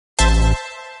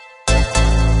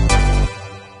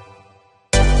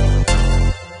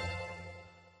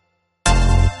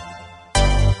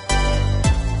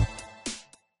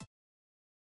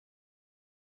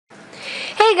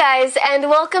Hey guys, and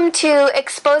welcome to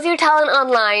Expose Your Talent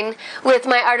Online with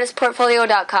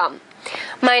myartistportfolio.com.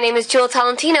 My name is Jewel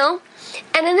Talentino,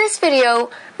 and in this video,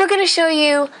 we're going to show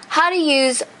you how to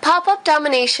use Popup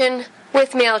Domination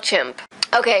with MailChimp.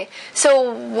 Okay,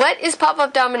 so what is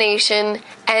Popup Domination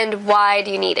and why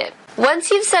do you need it?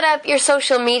 Once you've set up your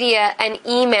social media and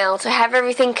email to have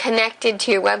everything connected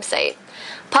to your website,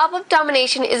 Popup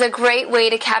Domination is a great way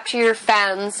to capture your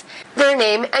fans, their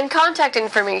name, and contact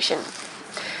information,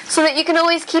 so that you can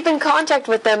always keep in contact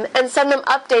with them and send them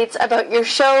updates about your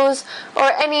shows or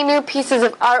any new pieces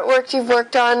of artwork you've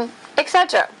worked on,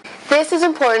 etc. This is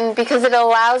important because it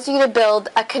allows you to build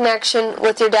a connection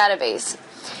with your database,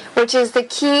 which is the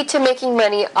key to making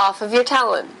money off of your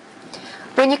talent.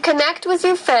 When you connect with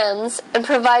your fans and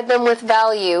provide them with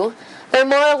value, they're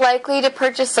more likely to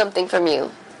purchase something from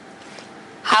you.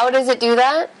 How does it do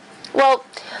that? Well,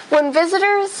 when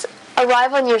visitors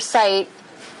arrive on your site,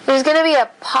 there's going to be a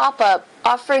pop-up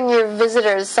offering your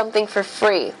visitors something for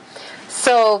free.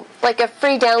 So, like a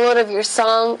free download of your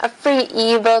song, a free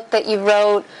ebook that you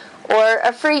wrote, or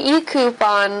a free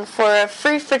e-coupon for a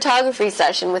free photography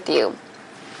session with you.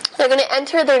 They're going to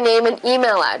enter their name and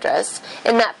email address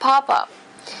in that pop-up.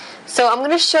 So I'm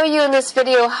going to show you in this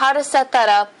video how to set that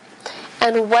up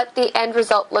and what the end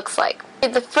result looks like.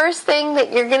 The first thing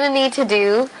that you're going to need to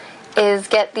do is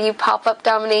get the Popup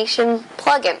Domination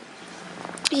plugin.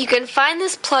 You can find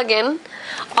this plugin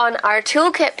on our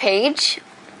toolkit page.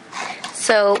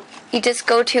 So you just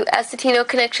go to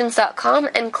estetinoConnections.com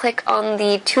and click on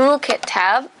the toolkit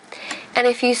tab. And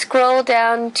if you scroll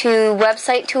down to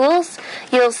website tools,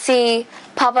 you'll see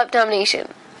Popup Domination.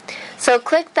 So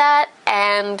click that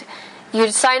and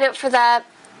you sign up for that,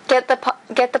 get the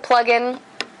plugin.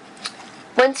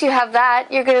 Once you have that,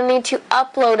 you're going to need to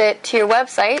upload it to your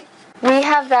website. We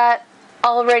have that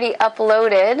already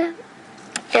uploaded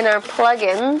in our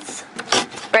plugins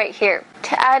right here.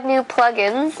 To add new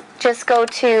plugins, just go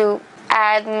to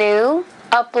Add New,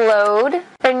 Upload,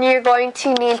 and you're going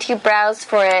to need to browse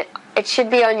for it. It should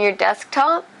be on your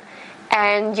desktop,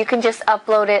 and you can just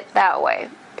upload it that way.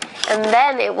 And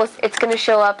then it's going to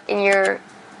show up in your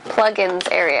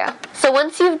plugins area. So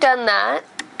once you've done that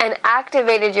and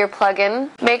activated your plugin,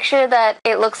 make sure that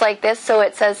it looks like this. So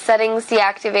it says Settings,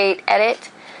 Deactivate,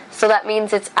 Edit. So that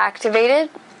means it's activated.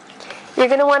 You're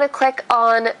going to want to click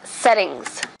on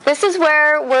Settings. This is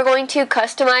where we're going to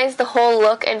customize the whole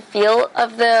look and feel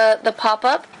of the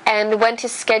pop-up and when to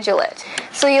schedule it.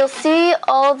 So you'll see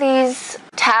all these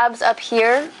tabs up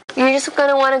here. You're just going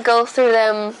to want to go through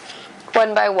them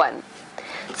one by one.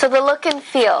 So the look and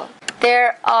feel.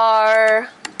 There are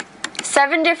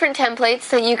 7 different templates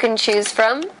that you can choose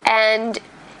from, and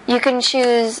you can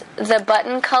choose the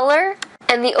button color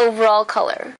and the overall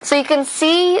color. So you can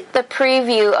see the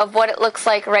preview of what it looks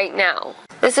like right now.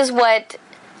 This is what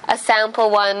a sample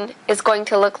one is going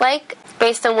to look like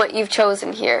based on what you've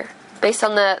chosen here, based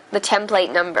on the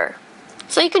template number.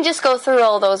 So you can just go through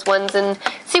all those ones and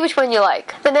see which one you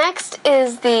like. The next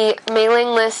is the mailing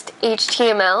list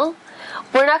HTML.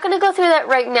 We're not going to go through that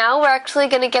right now. We're actually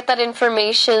going to get that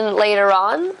information later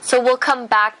on. So we'll come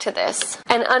back to this.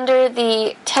 And under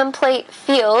the template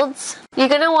fields, you're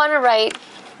going to want to write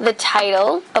the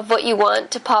title of what you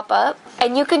want to pop up.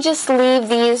 And you can just leave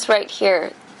these right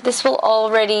here. This will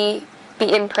already be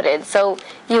inputted. So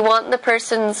you want the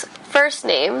person's first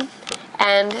name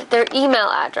and their email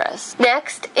address.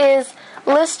 Next is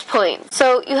list points.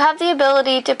 So you have the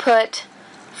ability to put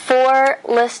 4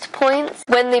 list points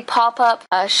when the pop-up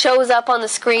shows up on the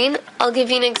screen. I'll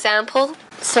give you an example.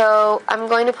 So I'm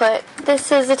going to put,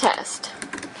 this is a test,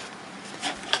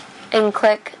 and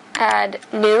click Add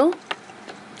New,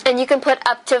 and you can put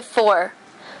up to 4.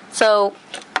 So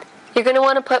you're going to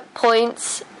want to put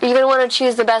points, you're going to want to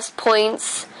choose the best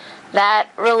points that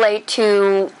relate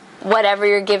to whatever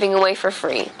you're giving away for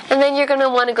free. And then you're going to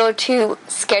want to go to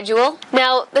Schedule.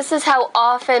 Now, this is how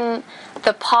often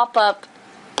the pop-up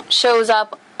shows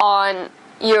up on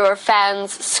your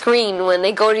fans' screen when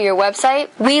they go to your website.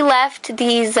 We left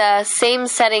these same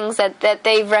settings that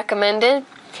they've recommended.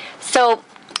 So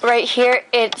right here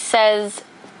it says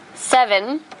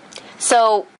 7.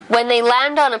 So when they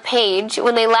land on a page,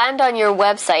 when they land on your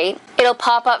website, it'll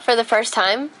pop up for the first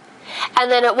time,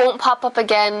 and then it won't pop up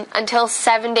again until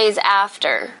 7 days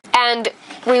after. And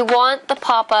we want the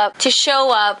pop-up to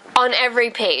show up on every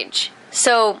page.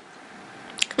 So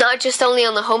not just only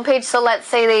on the home page. So let's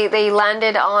say they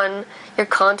landed on your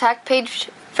contact page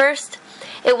first,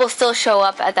 it will still show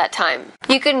up at that time.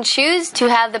 You can choose to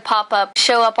have the pop-up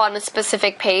show up on a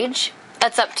specific page.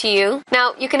 That's up to you.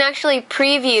 Now, you can actually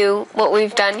preview what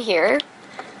we've done here.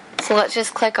 So let's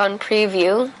just click on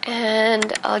preview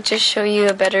and I'll just show you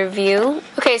a better view.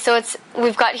 Okay, so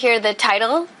we've got here the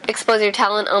title, Expose Your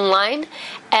Talent Online,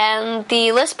 and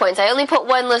the list points. I only put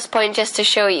one list point just to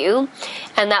show you,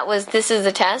 and this is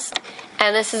the test,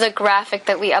 and this is a graphic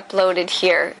that we uploaded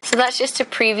here. So that's just a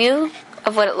preview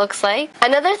of what it looks like.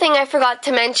 Another thing I forgot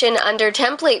to mention under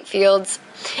template fields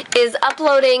is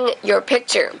uploading your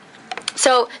picture.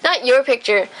 So, not your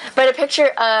picture, but a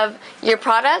picture of your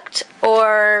product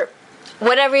or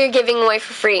whatever you're giving away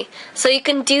for free. So you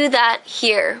can do that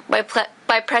here by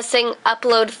pressing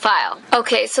Upload File.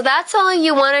 Okay, so that's all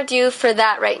you want to do for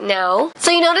that right now. So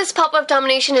you notice Popup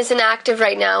Domination is inactive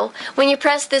right now. When you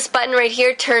press this button right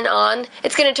here, Turn On,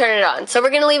 it's going to turn it on. So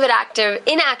we're going to leave it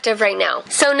inactive right now.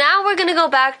 So now we're going to go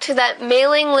back to that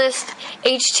mailing list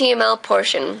HTML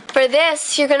portion. For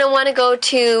this, you're going to want to go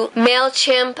to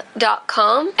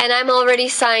MailChimp.com, and I'm already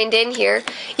signed in here.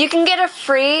 You can get a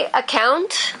free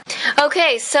account.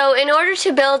 Okay, so in order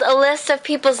to build a list of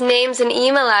people's names and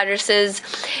email addresses,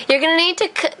 you're going to need to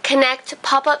connect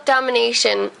Popup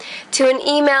Domination to an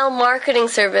email marketing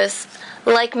service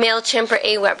like MailChimp or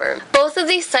Aweber. Both of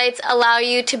these sites allow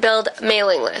you to build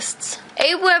mailing lists.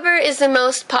 Aweber is the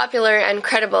most popular and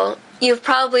credible. You've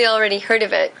probably already heard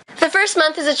of it. The first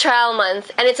month is a trial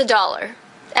month, and it's $1.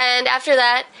 And after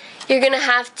that, you're going to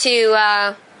have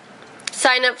to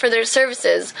sign up for their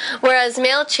services. Whereas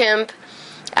MailChimp,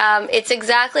 it's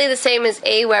exactly the same as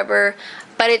Aweber,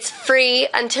 but it's free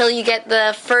until you get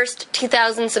the first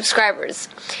 2,000 subscribers.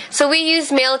 So we use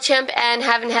MailChimp and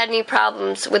haven't had any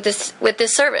problems with this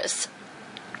service.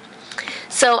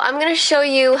 So I'm going to show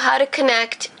you how to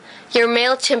connect your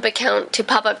MailChimp account to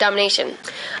Popup Domination.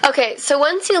 Okay, so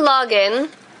once you log in,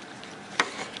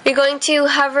 you're going to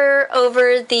hover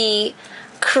over the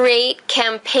Create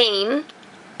Campaign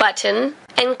button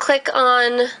and click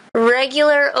on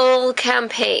Regular Old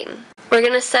Campaign. We're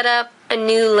going to set up a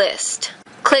new list.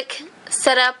 Click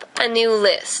Set Up a New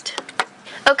List.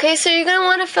 Okay, so you're going to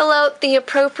want to fill out the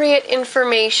appropriate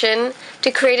information to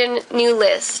create a new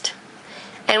list.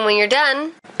 And when you're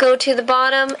done, go to the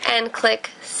bottom and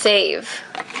click Save.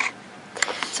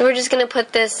 So we're just going to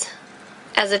put this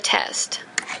as a test.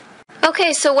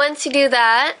 Okay, so once you do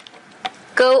that,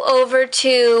 go over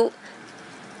to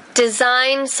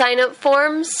Design Sign-up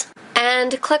Forms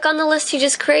and click on the list you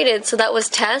just created. So that was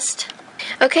Test.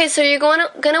 Okay, so you're going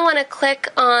to want to click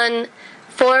on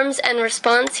Forms and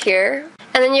Response here,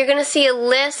 and then you're going to see a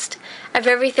list of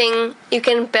everything you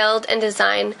can build and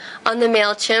design on the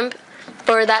MailChimp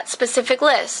for that specific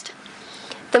list.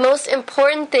 The most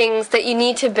important things that you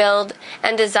need to build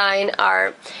and design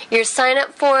are your sign-up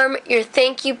form, your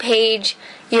thank you page,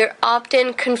 your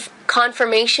opt-in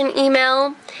confirmation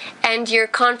email, and your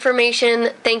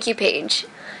confirmation thank you page.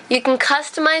 You can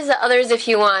customize the others if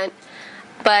you want,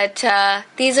 but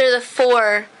these are the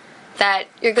 4 that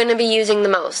you're going to be using the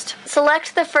most.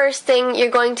 Select the first thing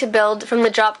you're going to build from the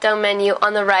drop-down menu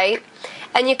on the right,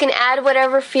 and you can add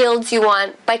whatever fields you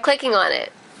want by clicking on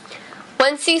it.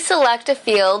 Once you select a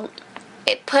field,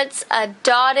 it puts a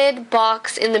dotted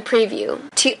box in the preview.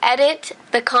 To edit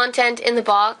the content in the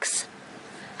box,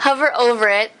 hover over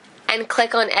it and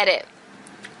click on Edit.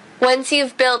 Once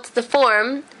you've built the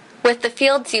form with the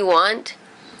fields you want,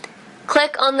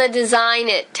 click on the Design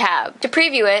It tab to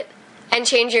preview it and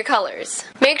change your colors.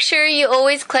 Make sure you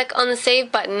always click on the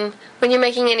Save button when you're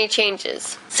making any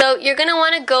changes. So you're going to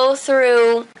want to go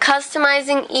through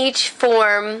customizing each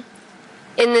form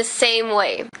in the same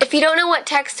way. If you don't know what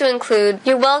text to include,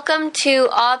 you're welcome to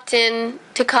opt in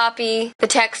to copy the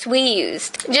text we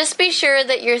used. Just be sure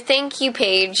that your thank you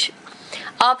page,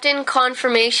 opt-in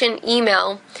confirmation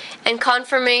email, and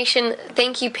confirmation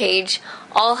thank you page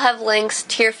all have links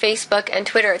to your Facebook and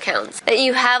Twitter accounts. That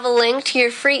you have a link to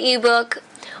your free ebook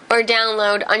or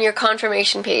download on your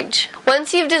confirmation page.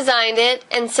 Once you've designed it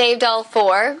and saved all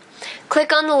 4,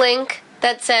 click on the link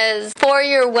that says For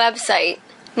Your Website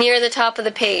near the top of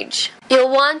the page. You'll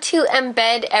want to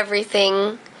embed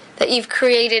everything that you've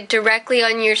created directly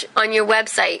on your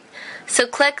website. So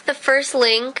click the first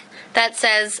link that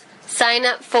says Sign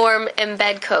Up Form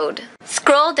Embed Code.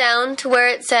 Scroll down to where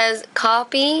it says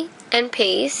Copy and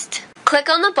Paste. Click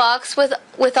on the box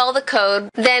with all the code,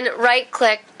 then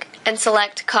right-click and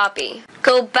select Copy.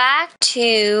 Go back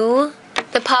to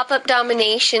the Popup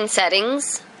Domination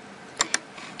settings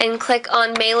and click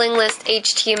on Mailing List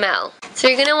HTML. So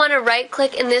you're going to want to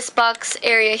right-click in this box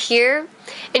area here,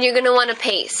 and you're going to want to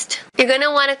paste. You're going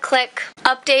to want to click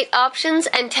Update Options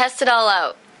and test it all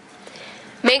out.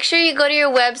 Make sure you go to your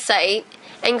website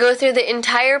and go through the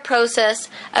entire process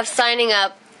of signing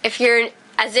up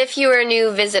as if you were a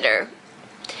new visitor.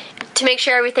 to make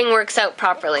sure everything works out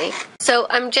properly. So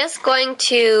I'm just going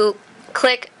to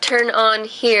click turn on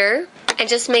here and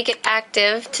just make it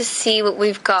active to see what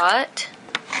we've got.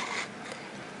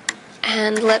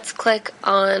 And let's click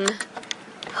on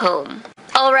home.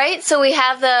 Alright, so we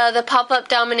have the Popup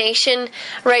Domination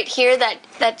right here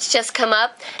that's just come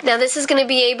up. Now this is going to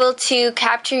be able to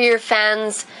capture your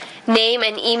fans' name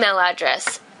and email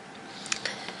address.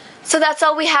 So that's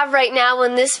all we have right now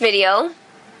in this video.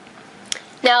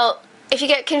 Now, if you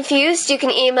get confused, you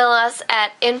can email us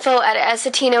at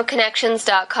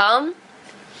info@esatinoConnections.com,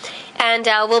 and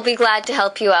we'll be glad to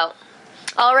help you out.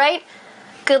 Alright,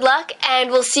 good luck, and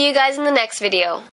we'll see you guys in the next video.